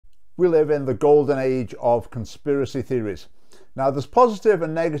we live in the golden age of conspiracy theories. Now, there's positive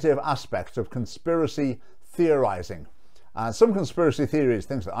and negative aspects of conspiracy theorizing. And some conspiracy theories,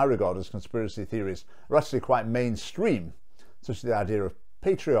 things that I regard as conspiracy theories, are actually quite mainstream, such as the idea of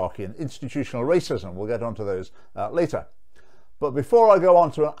patriarchy and institutional racism. We'll get onto those later. But before I go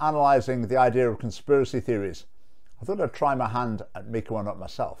on to analysing the idea of conspiracy theories, I thought I'd try my hand at making one up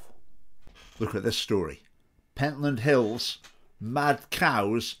myself. Look at this story. Pentland Hills, mad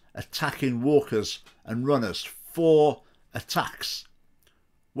cows attacking walkers and runners. 4 attacks.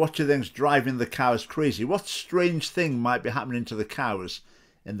 What do you think's driving the cows crazy? What strange thing might be happening to the cows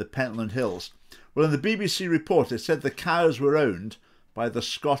in the Pentland Hills? Well, in the BBC report, it said the cows were owned by the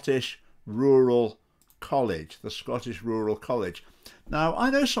Scottish Rural College. The Scottish Rural College. Now, I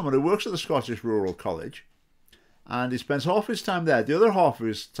know someone who works at the Scottish Rural College, and he spends half his time there. The other half of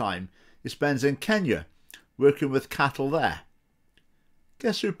his time he spends in Kenya, working with cattle there.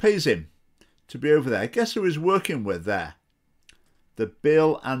 Guess who pays him to be over there? Guess who he's working with there? The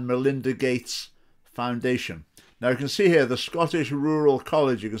Bill and Melinda Gates Foundation. Now you can see here the Scottish Rural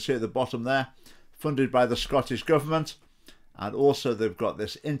College, you can see at the bottom there, funded by the Scottish Government, and also they've got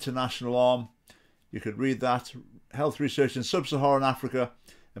this international arm. You could read that, health research in sub-Saharan Africa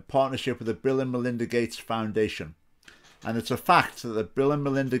in partnership with the Bill and Melinda Gates Foundation. And it's a fact that the Bill and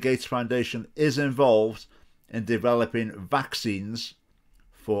Melinda Gates Foundation is involved in developing vaccines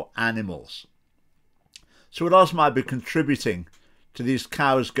for animals. So what else might be contributing to these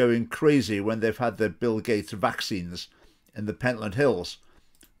cows going crazy when they've had their Bill Gates vaccines in the Pentland Hills?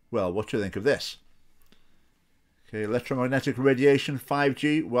 Well, what do you think of this? Okay, electromagnetic radiation,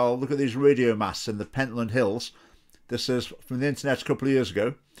 5G. Well, look at these radio masts in the Pentland Hills. This is from the internet a couple of years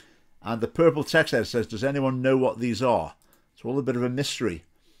ago. And the purple text there says, does anyone know what these are? It's all a bit of a mystery.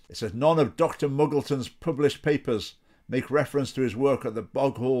 It says, none of Dr. Muggleton's published papers make reference to his work at the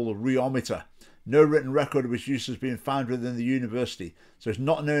Boghall Rheometer. No written record of its use has been found within the university, so it's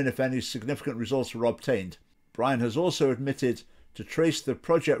not known if any significant results were obtained. Brian has also admitted to trace the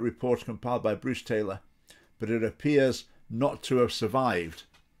project report compiled by Bruce Taylor, but it appears not to have survived.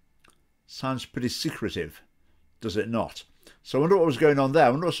 Sounds pretty secretive, does it not? So I wonder what was going on there. I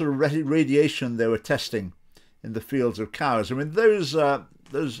wonder what sort of radiation they were testing in the fields of cows. I mean, those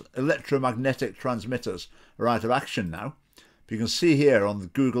electromagnetic transmitters are out of action now. You can see here on the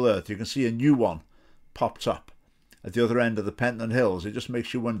Google Earth, you can see a new one popped up at the other end of the Pentland Hills. It just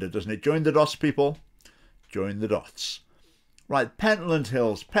makes you wonder, doesn't it? Join the dots, people. Join the dots. Right, Pentland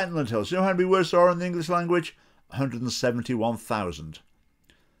Hills, Pentland Hills. You know how many words there are in the English language? 171,000.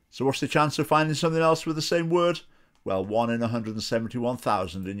 So what's the chance of finding something else with the same word? Well, 1 in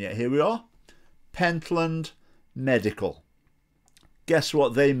 171,000. And yet here we are. Pentland Medical. Guess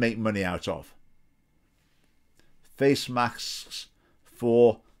what they make money out of? Face masks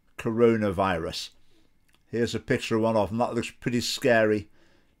for coronavirus. Here's a picture of one of them. That looks pretty scary,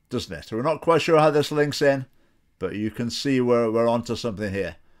 doesn't it? We're not quite sure how this links in, but you can see we're onto something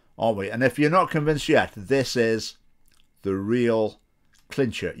here, aren't we? And if you're not convinced yet, this is the real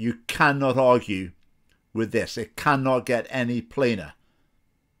clincher. You cannot argue with this. It cannot get any plainer.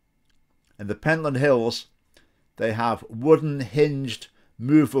 In the Pentland Hills, they have wooden hinged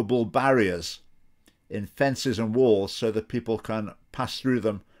movable barriers in fences and walls so that people can pass through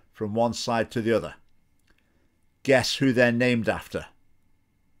them from one side to the other. Guess who they're named after?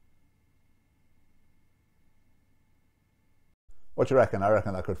 What do you reckon? I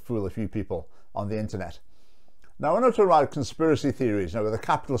reckon that could fool a few people on the internet. Now, when I talk about conspiracy theories, with a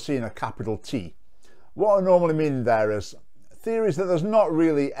capital C and a capital T, what I normally mean there is theories that there's not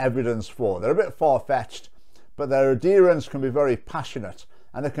really evidence for. They're a bit far-fetched, but their adherents can be very passionate,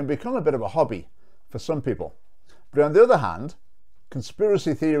 and it can become a bit of a hobby for some people. But on the other hand,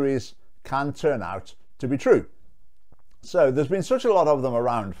 conspiracy theories can turn out to be true. So there's been such a lot of them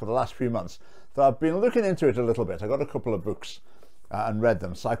around for the last few months that I've been looking into it a little bit. I got a couple of books and read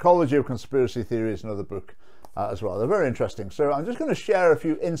them. Psychology of Conspiracy Theory is another book as well. They're very interesting. So I'm just going to share a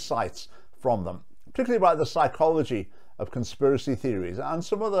few insights from them, particularly about the psychology of conspiracy theories and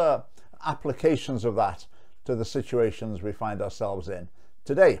some other applications of that to the situations we find ourselves in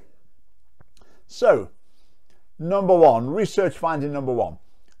today. So, number one, research finding number one.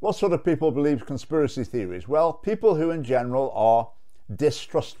 What sort of people believe conspiracy theories? Well, people who in general are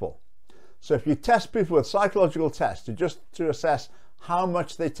distrustful. So if you test people with psychological tests to assess how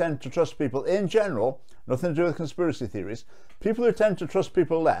much they tend to trust people in general, nothing to do with conspiracy theories, people who tend to trust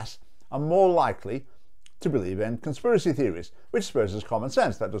people less are more likely to believe in conspiracy theories, which I suppose is common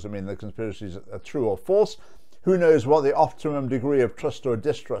sense. That doesn't mean that conspiracies are true or false. Who knows what the optimum degree of trust or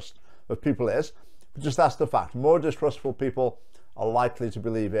distrust of people is, but just that's the fact. More distrustful people are likely to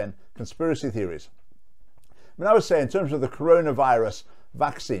believe in conspiracy theories. I mean, I would say in terms of the coronavirus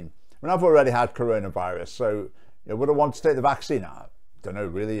vaccine, I mean, I've already had coronavirus, so would I want to take the vaccine? I don't know,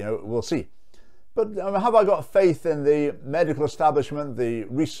 really, we'll see. But have I got faith in the medical establishment, the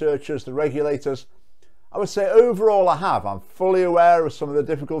researchers, the regulators? I would say overall I have. I'm fully aware of some of the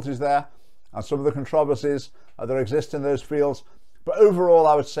difficulties there and some of the controversies that exist in those fields, but overall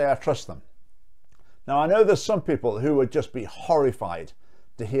I would say I trust them. Now, I know there's some people who would just be horrified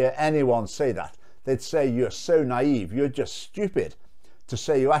to hear anyone say that. They'd say you're so naive, you're just stupid to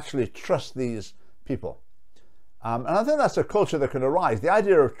say you actually trust these people. And I think that's a culture that can arise. The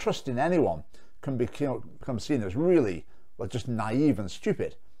idea of trusting anyone can become seen as really, well, just naive and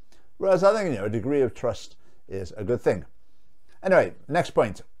stupid. Whereas I think, a degree of trust is a good thing. Anyway, next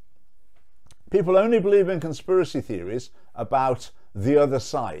point. People only believe in conspiracy theories about the other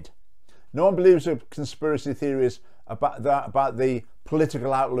side. No one believes in conspiracy theories about the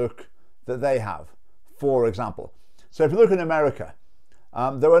political outlook that they have, for example. So if you look in America,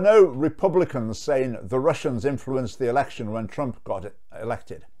 there were no Republicans saying the Russians influenced the election when Trump got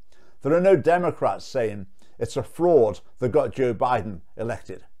elected. There are no Democrats saying it's a fraud that got Joe Biden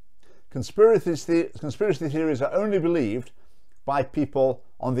elected. Conspiracy theories are only believed by people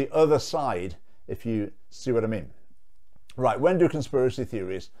on the other side, if you see what I mean. Right, when do conspiracy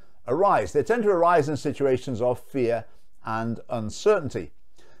theories arise? They tend to arise in situations of fear and uncertainty.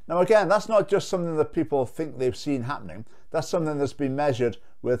 Now again, that's not just something that people think they've seen happening. That's something that's been measured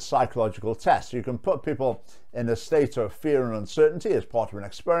with psychological tests. You can put people in a state of fear and uncertainty as part of an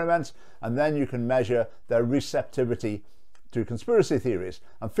experiment, and then you can measure their receptivity to conspiracy theories.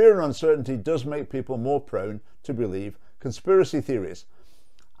 And fear and uncertainty does make people more prone to believe conspiracy theories,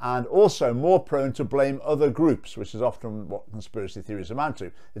 and also more prone to blame other groups, which is often what conspiracy theories amount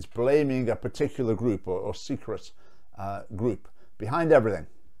to. It's blaming a particular group or secret group behind everything.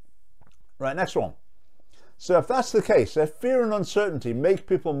 Right, next one. So if that's the case, if fear and uncertainty make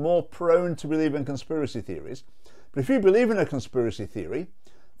people more prone to believe in conspiracy theories, but if you believe in a conspiracy theory,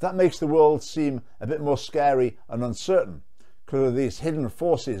 that makes the world seem a bit more scary and uncertain because of these hidden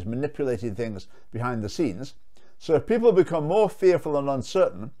forces manipulating things behind the scenes. So if people become more fearful and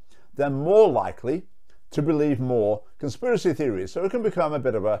uncertain, they're more likely to believe more conspiracy theories. So it can become a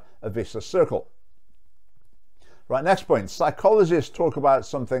bit of a vicious circle. Right, next point. Psychologists talk about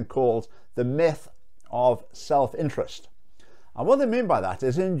something called the myth of self-interest. And what they mean by that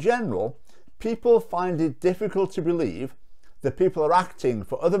is, in general, people find it difficult to believe that people are acting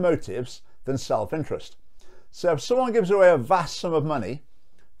for other motives than self-interest. So if someone gives away a vast sum of money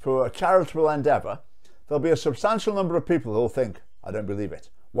for a charitable endeavour, there'll be a substantial number of people who'll think, I don't believe it.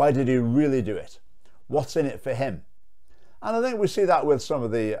 Why did he really do it? What's in it for him? And I think we see that with some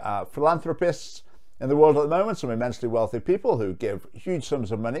of the philanthropists in the world at the moment, some immensely wealthy people who give huge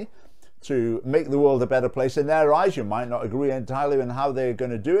sums of money to make the world a better place. In their eyes, you might not agree entirely on how they're going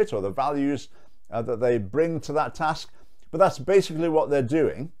to do it or the values that they bring to that task, but that's basically what they're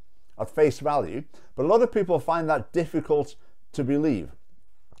doing at face value. But a lot of people find that difficult to believe.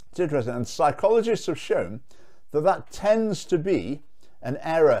 It's interesting, and psychologists have shown that that tends to be an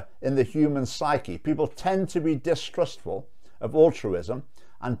error in the human psyche. People tend to be distrustful of altruism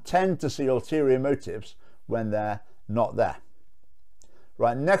and tend to see ulterior motives when they're not there.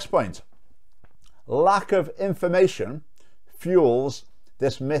 Right, next point. Lack of information fuels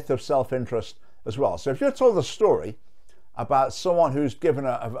this myth of self-interest as well. So if you're told a story about someone who's given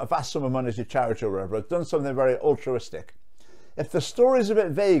a vast sum of money to charity or whatever, done something very altruistic, if the story is a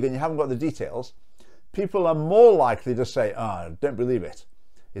bit vague and you haven't got the details, people are more likely to say, don't believe it.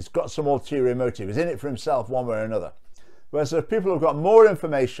 He's got some ulterior motive. He's in it for himself one way or another. Whereas if people have got more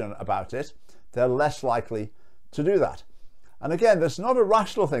information about it, they're less likely to do that. And again, that's not a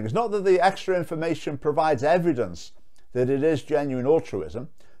rational thing. It's not that the extra information provides evidence that it is genuine altruism.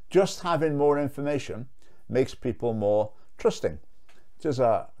 Just having more information makes people more trusting, which is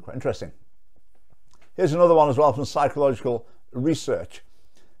quite interesting. Here's another one as well from psychological research.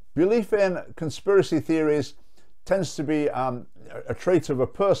 Belief in conspiracy theories tends to be a trait of a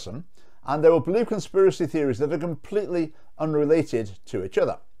person, and they will believe conspiracy theories that are completely unrelated to each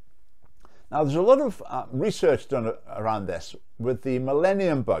other. Now, there's a lot of research done around this with the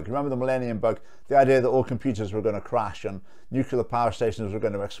Millenium bug. Remember the Millenium bug? The idea that all computers were going to crash and nuclear power stations were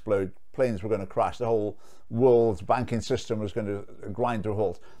going to explode, planes were going to crash, the whole world's banking system was going to grind to a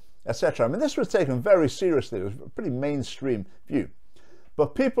halt, etc. I mean, this was taken very seriously. It was a pretty mainstream view.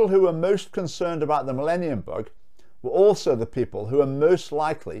 But people who were most concerned about the Millenium bug were also the people who are most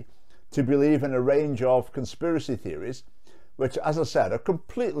likely to believe in a range of conspiracy theories, which, as I said, are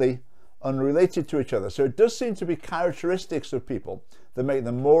completely unrelated to each other. So it does seem to be characteristics of people that make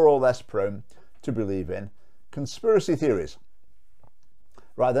them more or less prone to believe in conspiracy theories.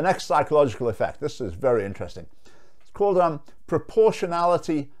 Right, the next psychological effect, this is very interesting. It's called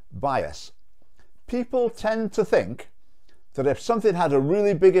proportionality bias. People tend to think that if something had a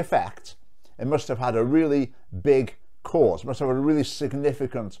really big effect, it must have had a really big cause, must have a really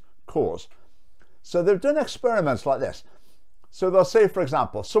significant cause. So they've done experiments like this. So they'll say, for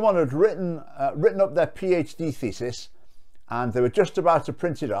example, someone had written up their PhD thesis and they were just about to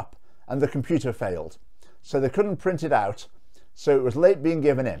print it up and the computer failed. So they couldn't print it out, so it was late being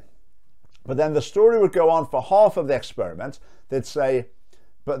given in. But then the story would go on for half of the experiment. They'd say,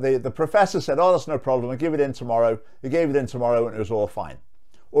 but the professor said, oh, that's no problem, I'll give it in tomorrow. He gave it in tomorrow and it was all fine.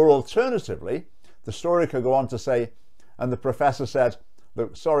 Or alternatively, the story could go on to say, and the professor said,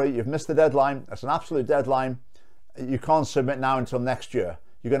 look, sorry, you've missed the deadline. That's an absolute deadline. You can't submit now until next year.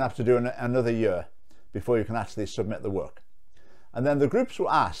 You're going to have to do another year before you can actually submit the work. And then the groups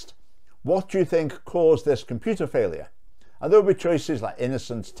were asked, what do you think caused this computer failure? And there would be choices like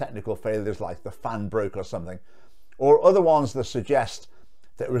innocent technical failures, like the fan broke or something, or other ones that suggest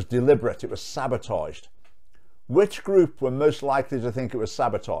that it was deliberate, it was sabotaged. Which group were most likely to think it was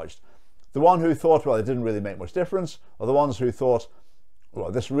sabotaged? The one who thought, well, it didn't really make much difference, or the ones who thought,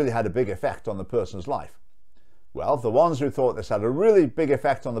 well, this really had a big effect on the person's life? Well, the ones who thought this had a really big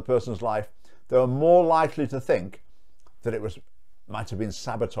effect on the person's life, they were more likely to think that it might have been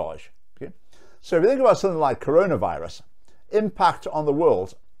sabotage. Okay? So if you think about something like coronavirus, impact on the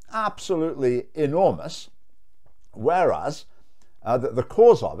world, absolutely enormous, whereas the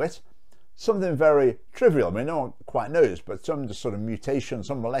cause of it, something very trivial. I mean, no one quite knows, but some just sort of mutation,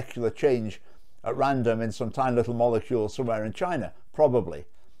 some molecular change at random in some tiny little molecule somewhere in China, probably.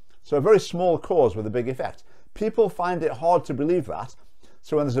 So a very small cause with a big effect. People find it hard to believe that.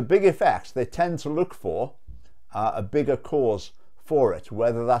 So when there's a big effect, they tend to look for a bigger cause for it,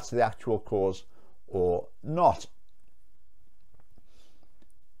 whether that's the actual cause or not.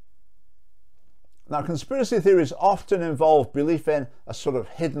 Now, conspiracy theories often involve belief in a sort of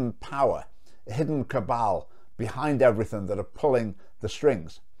hidden power, a hidden cabal behind everything that are pulling the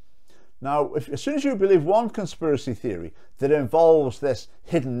strings. Now, as soon as you believe one conspiracy theory that involves this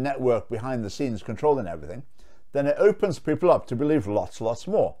hidden network behind the scenes controlling everything, then it opens people up to believe lots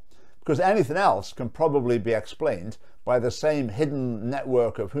more, because anything else can probably be explained by the same hidden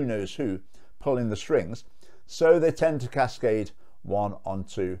network of who knows who pulling the strings. So they tend to cascade one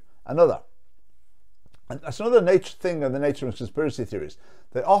onto another. And that's another thing of the nature of conspiracy theories.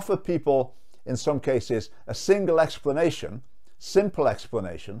 They offer people, in some cases, a single explanation, simple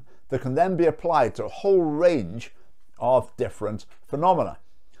explanation, that can then be applied to a whole range of different phenomena.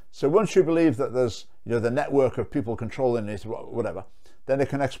 So once you believe that there's the network of people controlling it, whatever, then it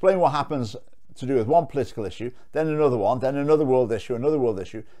can explain what happens to do with one political issue, then another one, then another world issue, another world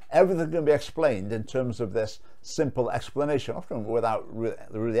issue. Everything can be explained in terms of this simple explanation, often without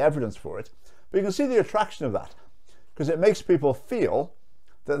really evidence for it. But you can see the attraction of that, because it makes people feel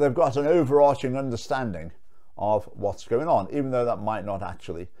that they've got an overarching understanding of what's going on, even though that might not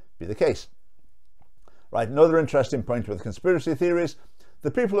actually be the case. Right, another interesting point with conspiracy theories,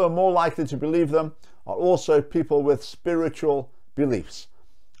 the people who are more likely to believe them are also people with spiritual beliefs.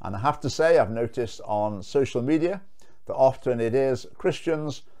 And I have to say, I've noticed on social media that often it is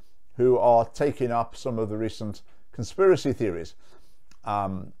Christians who are taking up some of the recent conspiracy theories.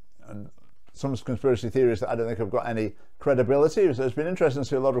 And some conspiracy theories that I don't think have got any credibility. So it's been interesting to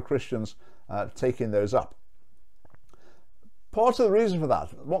see a lot of Christians taking those up. Part of the reason for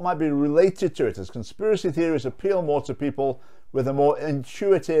that, what might be related to it, is conspiracy theories appeal more to people with a more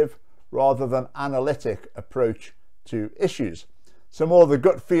intuitive rather than analytic approach to issues. So more the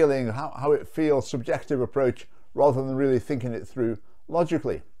gut feeling, how it feels, subjective approach, rather than really thinking it through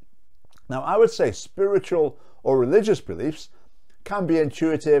logically. Now, I would say spiritual or religious beliefs can be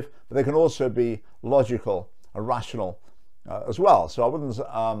intuitive, but they can also be logical and rational as well. So I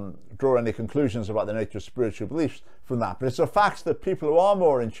wouldn't draw any conclusions about the nature of spiritual beliefs from that. But it's a fact that people who are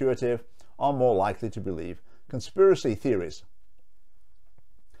more intuitive are more likely to believe conspiracy theories.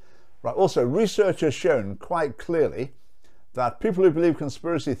 Right. Also, research has shown quite clearly that people who believe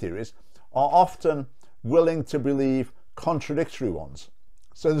conspiracy theories are often willing to believe contradictory ones.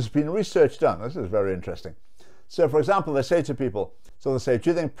 So there's been research done. This is very interesting. So, for example, they say to people, do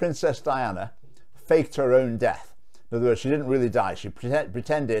you think Princess Diana faked her own death? In other words, she didn't really die. She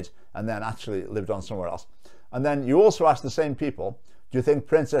pretended and then actually lived on somewhere else. And then you also ask the same people, do you think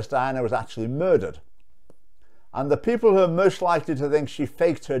Princess Diana was actually murdered? And the people who are most likely to think she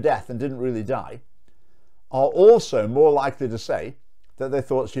faked her death and didn't really die are also more likely to say that they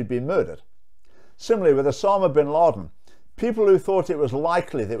thought she'd been murdered. Similarly with Osama bin Laden, people who thought it was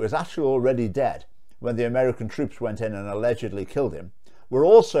likely that it was actually already dead when the American troops went in and allegedly killed him were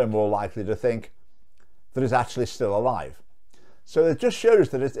also more likely to think that he's actually still alive. So it just shows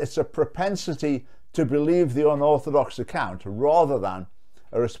that it's a propensity to believe the unorthodox account rather than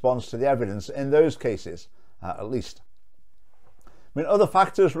a response to the evidence in those cases, at least. I mean, other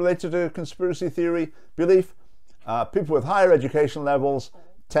factors related to conspiracy theory belief, people with higher education levels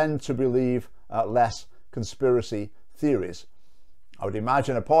tend to believe less conspiracy theories. I would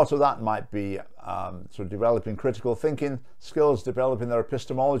imagine a part of that might be sort of developing critical thinking skills, developing their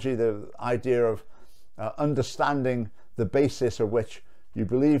epistemology, the idea of understanding the basis of which you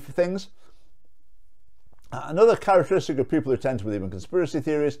believe things. Another characteristic of people who tend to believe in conspiracy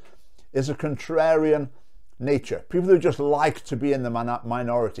theories is a contrarian nature. People who just like to be in the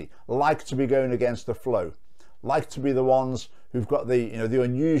minority, like to be going against the flow, like to be the ones who've got the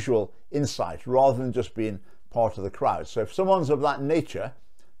unusual insight rather than just being part of the crowd. So if someone's of that nature,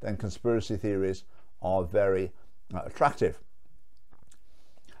 then conspiracy theories are very attractive.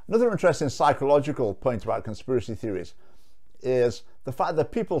 Another interesting psychological point about conspiracy theories is the fact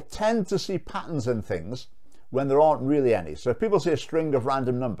that people tend to see patterns in things when there aren't really any. So if people see a string of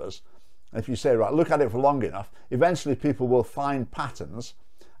random numbers, if you say, right, look at it for long enough, eventually people will find patterns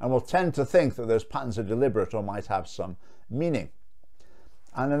and will tend to think that those patterns are deliberate or might have some meaning.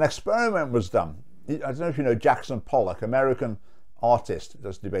 And an experiment was done. I don't know if you know Jackson Pollock, American artist,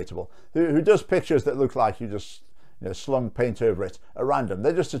 that's debatable, who does pictures that look like you just slung paint over it at random.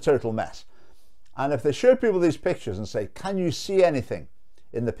 They're just a total mess. And if they show people these pictures and say, can you see anything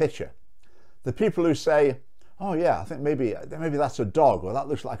in the picture? The people who say, oh yeah, I think maybe that's a dog, or that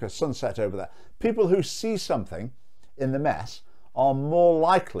looks like a sunset over there. People who see something in the mess are more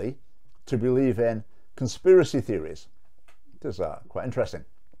likely to believe in conspiracy theories. This is quite interesting.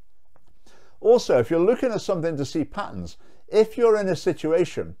 Also, if you're looking at something to see patterns, if you're in a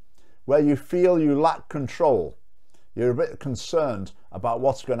situation where you feel you lack control, you're a bit concerned about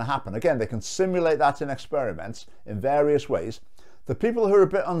what's going to happen. Again, they can simulate that in experiments in various ways. The people who are a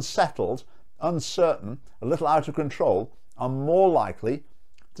bit unsettled, uncertain, a little out of control, are more likely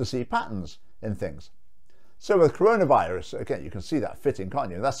to see patterns in things. So with coronavirus, again, you can see that fitting,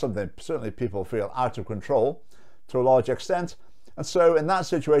 can't you? That's something certainly people feel out of control to a large extent. And so in that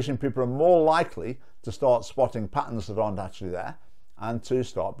situation, people are more likely to start spotting patterns that aren't actually there and to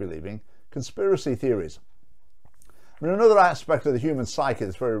start believing conspiracy theories. I mean, another aspect of the human psyche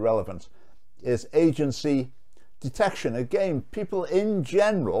that's very relevant is agency detection. Again, people in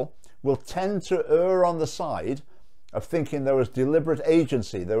general will tend to err on the side of thinking there was deliberate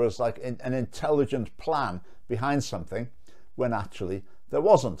agency, there was like an intelligent plan behind something, when actually there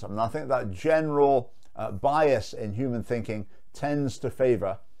wasn't. I mean, I think that general bias in human thinking tends to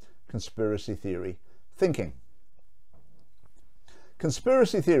favor conspiracy theory thinking.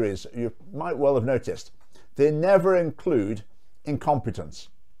 Conspiracy theories, you might well have noticed, they never include incompetence.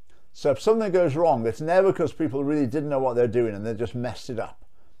 So if something goes wrong, it's never because people really didn't know what they're doing and they just messed it up.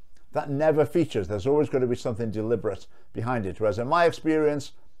 That never features. There's always going to be something deliberate behind it. Whereas in my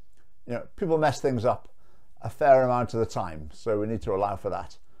experience, people mess things up a fair amount of the time. So we need to allow for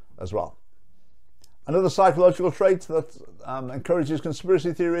that as well. Another psychological trait that encourages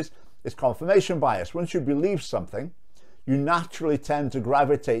conspiracy theories is confirmation bias. Once you believe something, you naturally tend to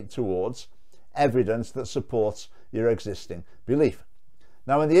gravitate towards evidence that supports your existing belief.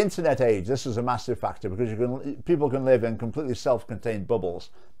 Now, in the internet age, this is a massive factor because people can live in completely self-contained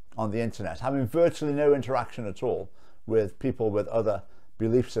bubbles on the internet, having virtually no interaction at all with people with other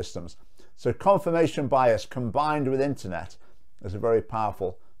belief systems. So confirmation bias combined with internet is a very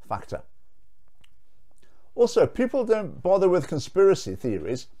powerful factor. Also, people don't bother with conspiracy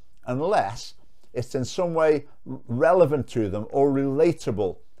theories unless it's in some way relevant to them or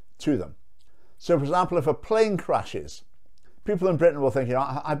relatable to them. So, for example, if a plane crashes, people in Britain will think,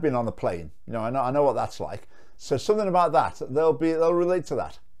 I've been on a plane, I know what that's like. So something about that, they'll relate to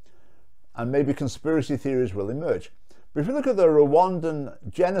that. And maybe conspiracy theories will emerge. But if you look at the Rwandan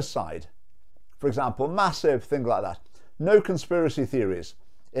genocide, for example, massive thing like that, no conspiracy theories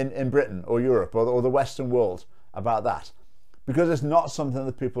in Britain or Europe or the Western world about that, because it's not something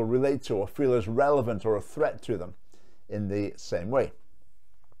that people relate to or feel is relevant or a threat to them in the same way.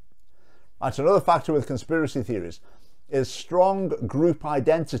 That's another factor with conspiracy theories is strong group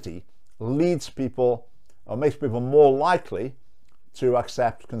identity leads people or makes people more likely to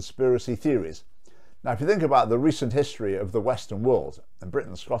accept conspiracy theories. Now, if you think about the recent history of the Western world, and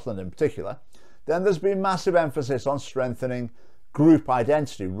Britain, Scotland in particular, then there's been massive emphasis on strengthening group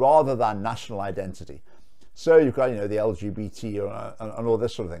identity rather than national identity. So you've got, the LGBT and all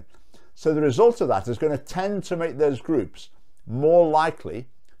this sort of thing. So the result of that is going to tend to make those groups more likely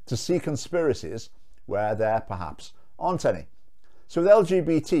to see conspiracies where there perhaps aren't any. So with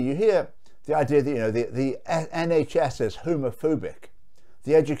LGBT, you hear the idea that the NHS is homophobic,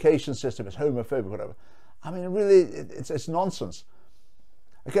 the education system is homophobic, whatever. I mean, really, it's nonsense.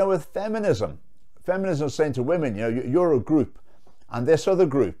 Again, with feminism is saying to women, you're a group, and this other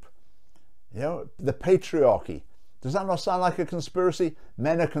group, the patriarchy. Does that not sound like a conspiracy?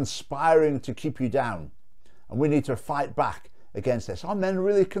 Men are conspiring to keep you down, and we need to fight back against this. Are men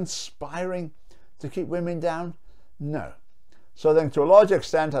really conspiring to keep women down? No. So then, to a large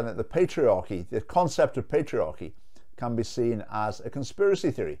extent, I think the patriarchy, the concept of patriarchy, can be seen as a conspiracy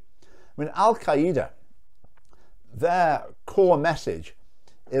theory. I mean, Al-Qaeda, their core message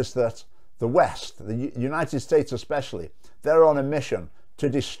is that the West, the United States especially, they're on a mission to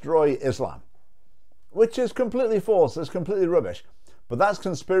destroy Islam, which is completely false. It's completely rubbish. But that's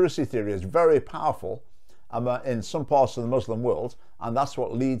conspiracy theory. It's very powerful in some parts of the Muslim world, and that's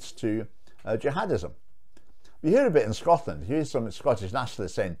what leads to jihadism. You hear a bit in Scotland. You hear some Scottish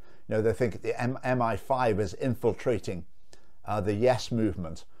nationalists saying, they think the MI5 is infiltrating the Yes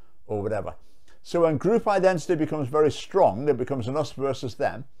movement or whatever. So when group identity becomes very strong, it becomes an us versus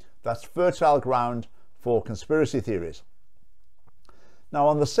them. That's fertile ground for conspiracy theories. Now,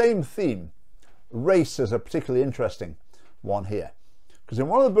 on the same theme, race is a particularly interesting one here. Because in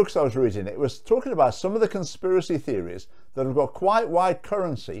one of the books I was reading, it was talking about some of the conspiracy theories that have got quite wide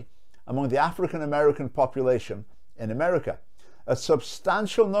currency among the African American population in America. A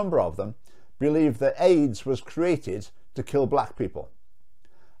substantial number of them believe that AIDS was created to kill black people.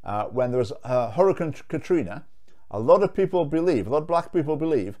 When there was Hurricane Katrina, a lot of black people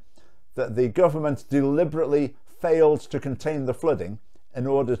believe that the government deliberately failed to contain the flooding in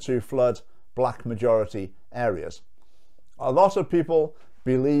order to flood black majority areas. A lot of people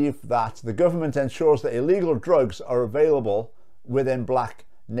believe that the government ensures that illegal drugs are available within black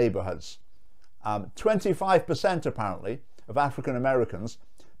neighborhoods. 25% apparently of African Americans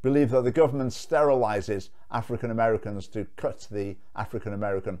believe that the government sterilizes African Americans to cut the African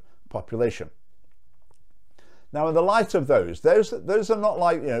American population. Now, in the light of those are not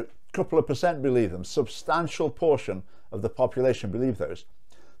like, a couple of percent believe them. Substantial portion of the population believe those.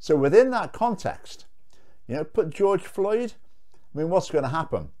 So within that context, put George Floyd, I mean, what's going to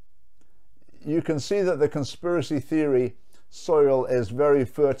happen? You can see that the conspiracy theory soil is very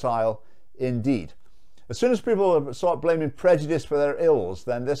fertile indeed. As soon as people start blaming prejudice for their ills,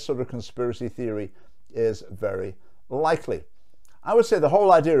 then this sort of conspiracy theory is very likely. I would say the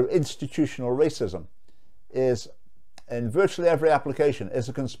whole idea of institutional racism is, in virtually every application, is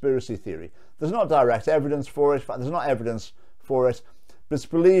a conspiracy theory. There's not direct evidence for it. In fact, there's not evidence for it, but it's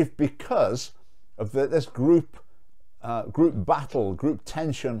believed because of this group battle, group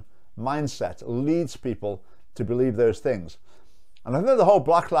tension mindset leads people to believe those things. And I think the whole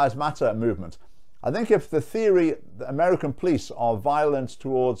Black Lives Matter movement, I think if the theory that American police are violent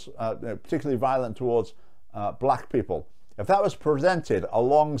towards, particularly violent towards black people, if that was presented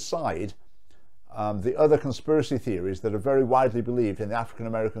alongside the other conspiracy theories that are very widely believed in the African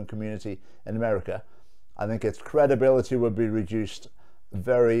American community in America, I think its credibility would be reduced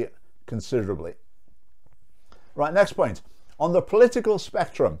very considerably. Right, next point. On the political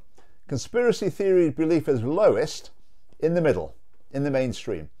spectrum, conspiracy theory belief is lowest in the middle, in the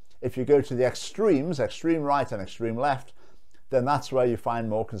mainstream. If you go to the extremes, extreme right and extreme left, then that's where you find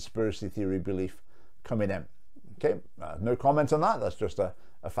more conspiracy theory belief coming in. Okay, no comment on that, that's just a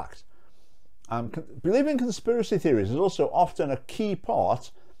fact. Believing conspiracy theories is also often a key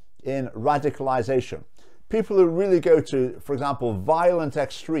part in radicalization. People who really go to, for example, violent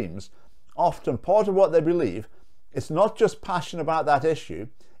extremes, often part of what they believe, it's not just passion about that issue,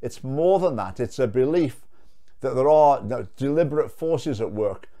 it's more than that. It's a belief that there are deliberate forces at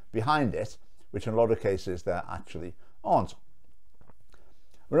work behind it, which in a lot of cases there actually aren't.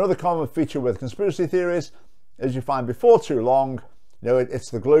 Another common feature with conspiracy theories is you find before too long, it's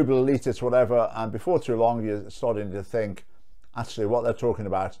the global elite, it's whatever, and before too long you're starting to think actually what they're talking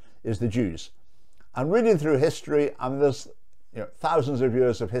about is the Jews. And reading through history, I mean, there's thousands of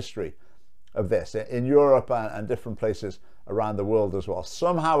years of history of this in Europe and different places around the world as well.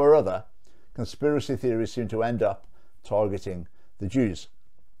 Somehow or other, conspiracy theories seem to end up targeting the Jews.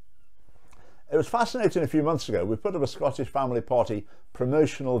 It was fascinating a few months ago, we put up a Scottish Family Party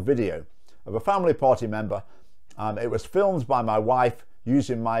promotional video of a family party member. It was filmed by my wife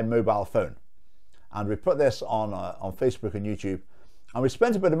using my mobile phone. And we put this on Facebook and YouTube. And we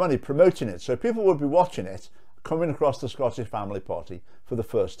spent a bit of money promoting it, so people would be watching it, coming across the Scottish Family Party for the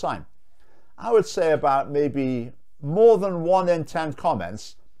first time. I would say about maybe more than 1 in 10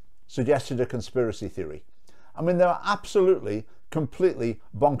 comments suggested a conspiracy theory. I mean, they were absolutely, completely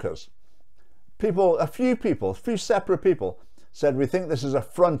bonkers. A few separate people said, we think this is a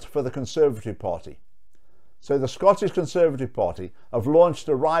front for the Conservative Party. So the Scottish Conservative Party have launched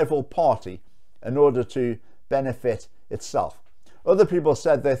a rival party in order to benefit itself. Other people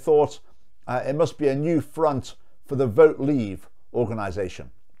said they thought it must be a new front for the Vote Leave organisation.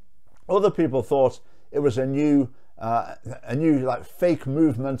 Other people thought it was a new like fake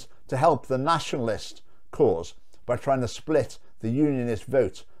movement to help the nationalist cause by trying to split the unionist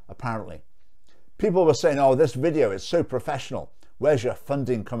vote, apparently. People were saying, oh, this video is so professional. Where's your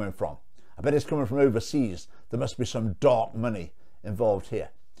funding coming from? I bet it's coming from overseas. There must be some dark money involved here.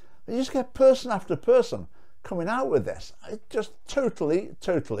 You just get person after person coming out with this. It's just totally,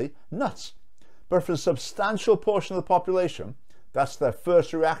 totally nuts. But for a substantial portion of the population, that's their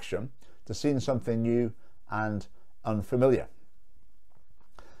first reaction to seeing something new and unfamiliar.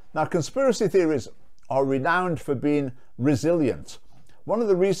 Now, conspiracy theories are renowned for being resilient. One of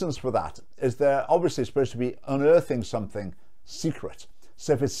the reasons for that is they're obviously supposed to be unearthing something secret.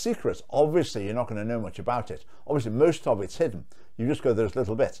 So if it's secret, obviously you're not going to know much about it. Obviously most of it's hidden. You just go those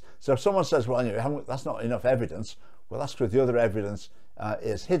little bits. So if someone says, well, that's not enough evidence, well, that's because the other evidence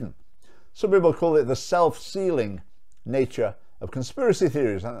is hidden. Some people call it the self-sealing nature of conspiracy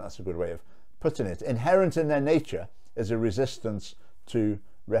theories. I think that's a good way of putting it. Inherent in their nature is a resistance to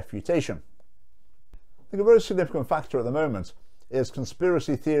refutation. I think a very significant factor at the moment is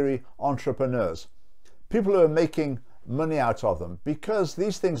conspiracy theory entrepreneurs. People who are making money out of them because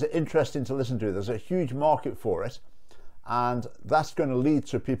these things are interesting to listen to. There's a huge market for it, and that's going to lead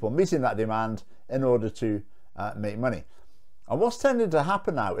to people meeting that demand in order to make money. And what's tending to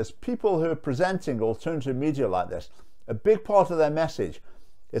happen now is people who are presenting alternative media like this, a big part of their message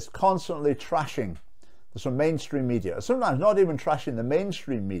is constantly trashing some mainstream media, sometimes not even trashing the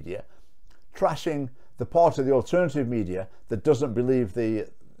mainstream media, trashing the part of the alternative media that doesn't believe the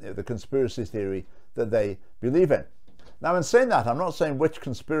conspiracy theory that they believe in. Now, in saying that, I'm not saying which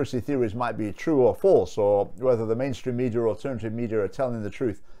conspiracy theories might be true or false, or whether the mainstream media or alternative media are telling the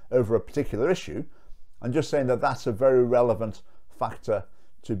truth over a particular issue. I'm just saying that that's a very relevant factor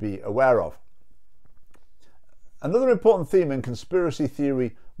to be aware of. Another important theme in conspiracy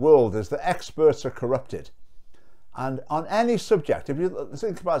theory world is that experts are corrupted. And on any subject, if you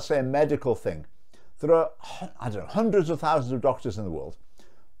think about, say, a medical thing, there are, I don't know, hundreds of thousands of doctors in the world.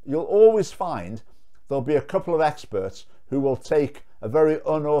 You'll always find there'll be a couple of experts who will take a very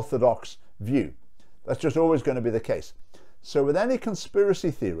unorthodox view. That's just always going to be the case. So with any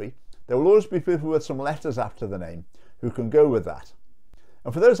conspiracy theory, there will always be people with some letters after the name who can go with that.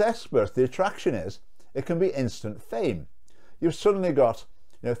 And for those experts, the attraction is it can be instant fame. You've suddenly got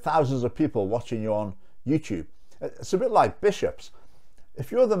thousands of people watching you on YouTube. It's a bit like bishops.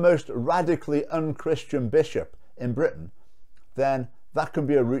 If you're the most radically unchristian bishop in Britain, then that can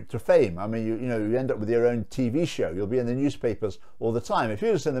be a route to fame. I mean, you end up with your own TV show. You'll be in the newspapers all the time. If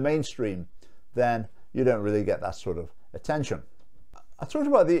you're just in the mainstream, then you don't really get that sort of attention. I talked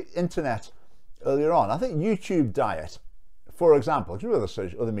about the internet earlier on. I think YouTube diet, for example,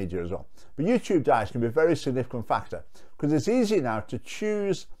 other media as well, but YouTube diet can be a very significant factor because it's easy now to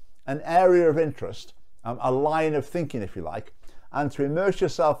choose an area of interest, a line of thinking, if you like, and to immerse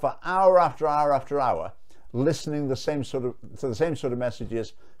yourself for hour after hour after hour listening to the same sort of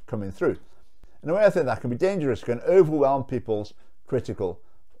messages coming through. In a way, I think that can be dangerous. It can overwhelm people's critical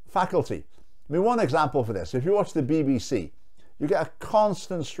faculty. I mean, one example for this, if you watch the BBC, you get a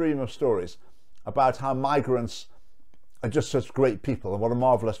constant stream of stories about how migrants are just such great people and what a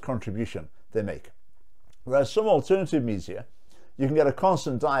marvelous contribution they make. Whereas some alternative media, you can get a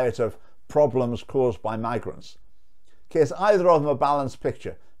constant diet of problems caused by migrants. Okay, is either of them a balanced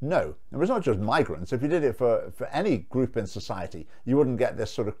picture? No. And it's not just migrants. If you did it for any group in society, you wouldn't get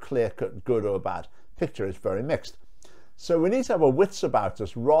this sort of clear-cut good or bad picture. It's very mixed. So we need to have our wits about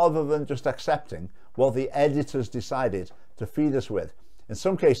us rather than just accepting what the editors decided to feed us with. In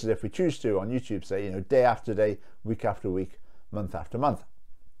some cases, if we choose to, on YouTube, say, day after day, week after week, month after month.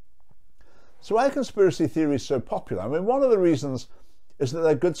 So why are conspiracy theories so popular? I mean, one of the reasons is that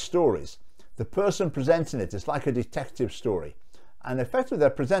they're good stories. The person presenting it is like a detective story. And effectively,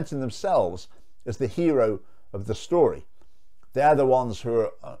 they're presenting themselves as the hero of the story. They're the ones who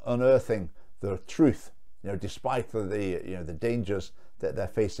are unearthing the truth, despite the dangers that they're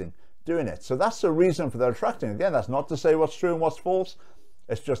facing doing it. So that's the reason for their attracting. Again, that's not to say what's true and what's false.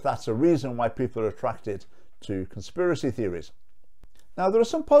 It's just that's a reason why people are attracted to conspiracy theories. Now, there are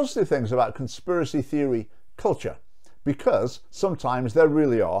some positive things about conspiracy theory culture, because sometimes there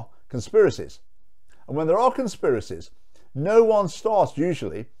really are conspiracies. And when there are conspiracies, no one starts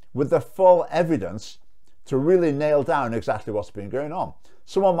usually with the full evidence to really nail down exactly what's been going on.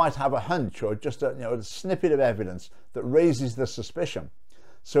 Someone might have a hunch or just a snippet of evidence that raises the suspicion.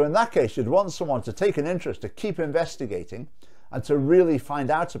 So in that case, you'd want someone to take an interest, to keep investigating and to really find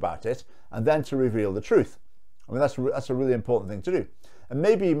out about it and then to reveal the truth. I mean, that's a really important thing to do. And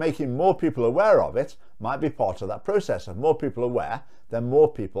maybe making more people aware of it might be part of that process. If more people are aware, then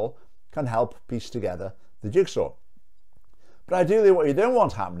more people can help piece together the jigsaw. But ideally what you don't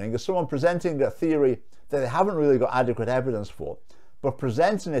want happening is someone presenting a theory that they haven't really got adequate evidence for, but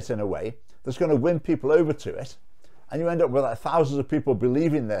presenting it in a way that's going to win people over to it, and you end up with like thousands of people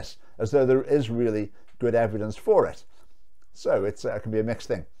believing this as though there is really good evidence for it. So it can be a mixed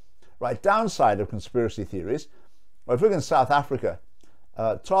thing. Right, downside of conspiracy theories. Well, if we look in South Africa,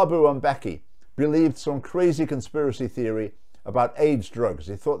 Thabo Mbeki believed some crazy conspiracy theory about AIDS drugs.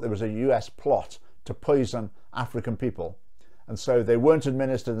 He thought there was a US plot to poison African people, and so they weren't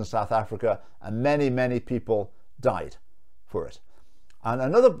administered in South Africa, and many people died for it. And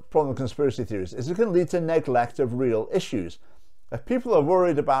another problem with conspiracy theories is it can lead to neglect of real issues. If people are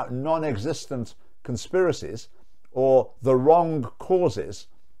worried about non-existent conspiracies or the wrong causes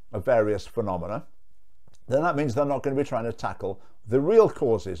of various phenomena, then that means they're not going to be trying to tackle the real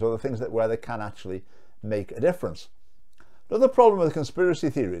causes or the things where they can actually make a difference. Another problem with conspiracy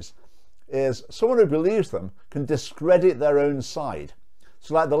theories is someone who believes them can discredit their own side.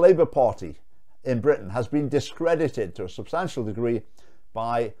 So like the Labour Party in Britain has been discredited to a substantial degree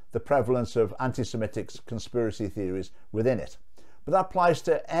by the prevalence of anti-Semitic conspiracy theories within it. But that applies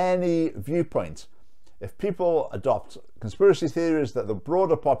to any viewpoint. If people adopt conspiracy theories that the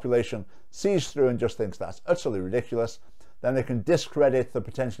broader population sees through and just thinks that's utterly ridiculous, then they can discredit the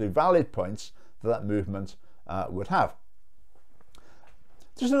potentially valid points that movement would have.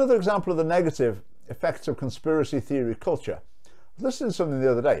 Just another example of the negative effects of conspiracy theory culture. I was listening to something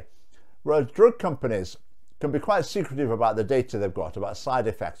the other day where drug companies can be quite secretive about the data they've got, about side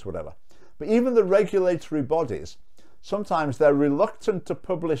effects, whatever. But even the regulatory bodies, sometimes they're reluctant to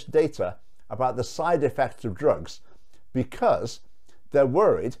publish data about the side effects of drugs because they're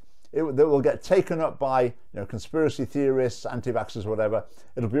worried that will get taken up by conspiracy theorists, anti-vaxxers, whatever.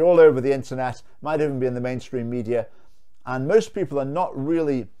 It'll be all over the internet, might even be in the mainstream media. And most people are not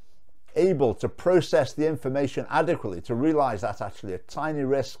really able to process the information adequately to realize that's actually a tiny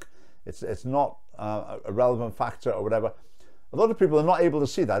risk. It's not a relevant factor or whatever. A lot of people are not able to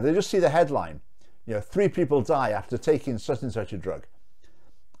see that. They just see the headline, 3 people die after taking such and such a drug.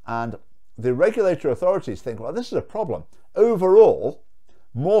 And the regulatory authorities think, well, this is a problem. Overall,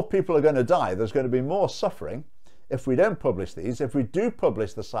 more people are going to die. There's going to be more suffering if we don't publish these. If we do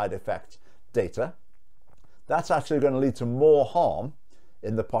publish the side effect data, that's actually going to lead to more harm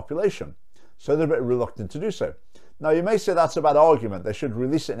in the population. So they're a bit reluctant to do so. Now, you may say that's a bad argument. They should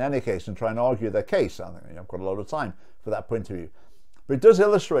release it in any case and try and argue their case. I think I've got a lot of time for that point of view. But it does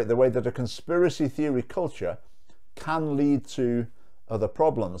illustrate the way that a conspiracy theory culture can lead to other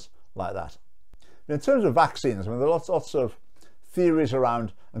problems like that. In terms of vaccines, there are lots of theories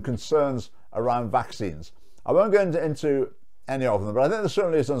around and concerns around vaccines. I won't go into any of them, but I think there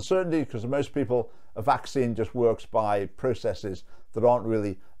certainly is uncertainty because most people, a vaccine just works by processes that aren't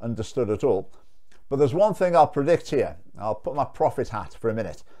really understood at all. But there's one thing I'll predict here. I'll put my prophet hat for a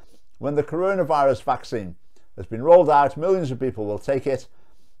minute. When the coronavirus vaccine has been rolled out, millions of people will take it.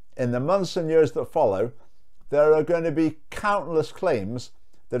 In the months and years that follow, there are going to be countless claims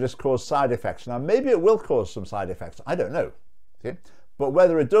that it's caused side effects. Now, maybe it will cause some side effects. I don't know. Okay? But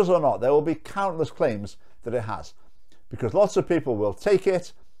whether it does or not, there will be countless claims that it has. Because lots of people will take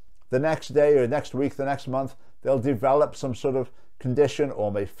it the next day or next week, the next month, they'll develop some sort of condition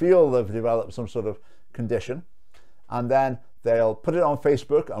or may feel they've developed some sort of condition, and then they'll put it on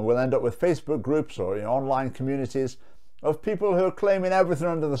Facebook and we'll end up with Facebook groups or online communities of people who are claiming everything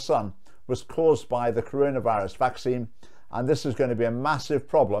under the sun was caused by the coronavirus vaccine, and this is going to be a massive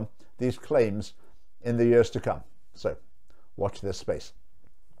problem, these claims, in the years to come. So watch this space.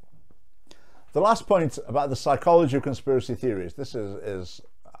 The last point about the psychology of conspiracy theories, this is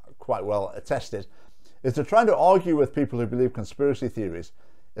quite well attested, is that trying to argue with people who believe conspiracy theories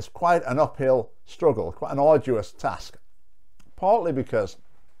is quite an uphill struggle, quite an arduous task. Partly because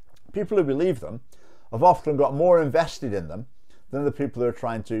people who believe them have often got more invested in them than the people who are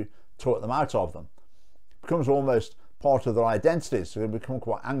trying to talk them out of them. It becomes almost part of their identity, so they become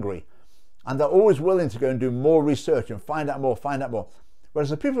quite angry. And they're always willing to go and do more research and find out more, find out more. Whereas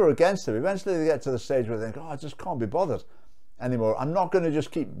the people who are against them, eventually they get to the stage where they think, oh, I just can't be bothered anymore. I'm not going to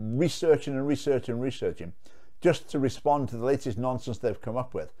just keep researching and researching and researching just to respond to the latest nonsense they've come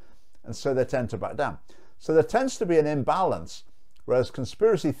up with. and so they tend to back down. So there tends to be an imbalance, whereas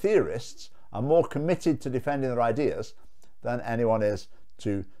conspiracy theorists are more committed to defending their ideas than anyone is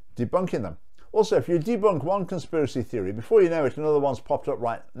to debunking them. Also, if you debunk one conspiracy theory, before you know it, another one's popped up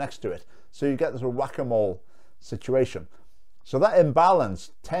right next to it. So you get this whack-a-mole situation. So that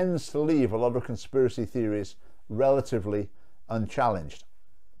imbalance tends to leave a lot of conspiracy theories relatively unchallenged.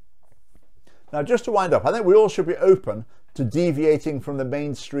 Now, just to wind up, I think we all should be open to deviating from the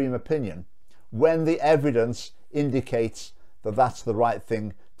mainstream opinion when the evidence indicates that that's the right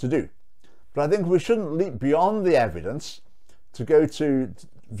thing to do. But I think we shouldn't leap beyond the evidence to go to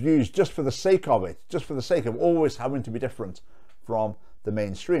views just for the sake of it, just for the sake of always having to be different from the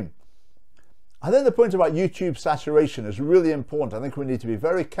mainstream. I think the point about YouTube saturation is really important. I think we need to be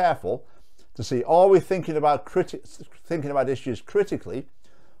very careful to see, are we thinking about issues critically,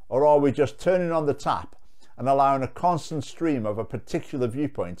 or are we just turning on the tap and allowing a constant stream of a particular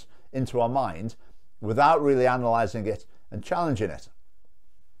viewpoint into our mind without really analysing it and challenging it?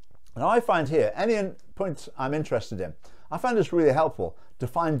 Now, I find here, any point I'm interested in, I find it's really helpful to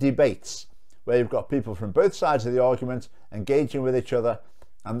find debates where you've got people from both sides of the argument engaging with each other,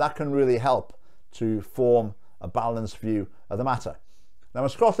 and that can really help to form a balanced view of the matter. Now, in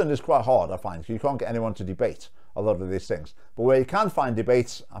Scotland it's quite hard, I find, because you can't get anyone to debate a lot of these things, but where you can find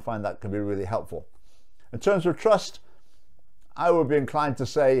debates, I find that can be really helpful. In terms of trust, I would be inclined to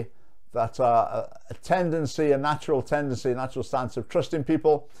say that a natural stance of trusting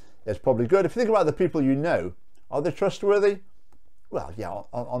people is probably good. If you think about the people you know, are they trustworthy? Well, yeah,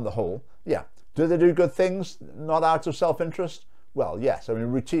 on the whole, yeah. Do they do good things, not out of self-interest? Well, yes, I mean,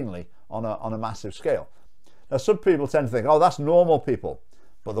 routinely on a massive scale. Now, some people tend to think, oh, that's normal people,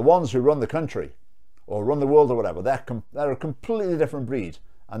 but the ones who run the country or run the world or whatever, they're a completely different breed,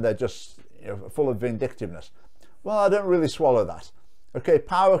 and they're just, you know, full of vindictiveness. Well, I don't really swallow that. Okay,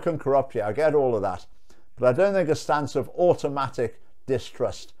 power can corrupt you, I get all of that, but I don't think a stance of automatic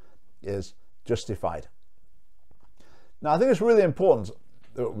distrust is justified. Now, I think it's really important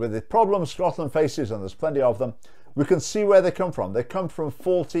that with the problems Scotland faces, and there's plenty of them, we can see where they come from. They come from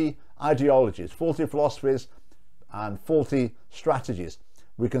faulty ideologies, faulty philosophies, and faulty strategies.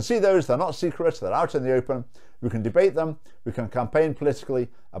 We can see those, they're not secrets, they're out in the open. We can debate them, we can campaign politically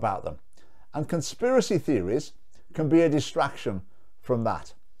about them. And conspiracy theories can be a distraction from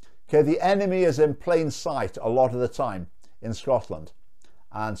that. Okay, the enemy is in plain sight a lot of the time in Scotland,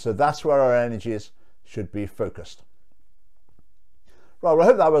 and so that's where our energies should be focused. Well, I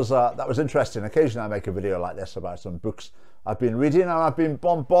hope that was interesting. Occasionally I make a video like this about some books I've been reading, and I've been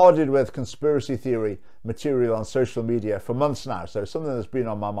bombarded with conspiracy theory material on social media for months now, so something that's been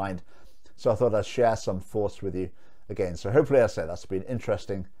on my mind, so I thought I'd share some thoughts with you again. So hopefully, I say that's been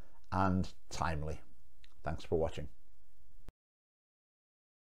interesting and timely. Thanks for watching.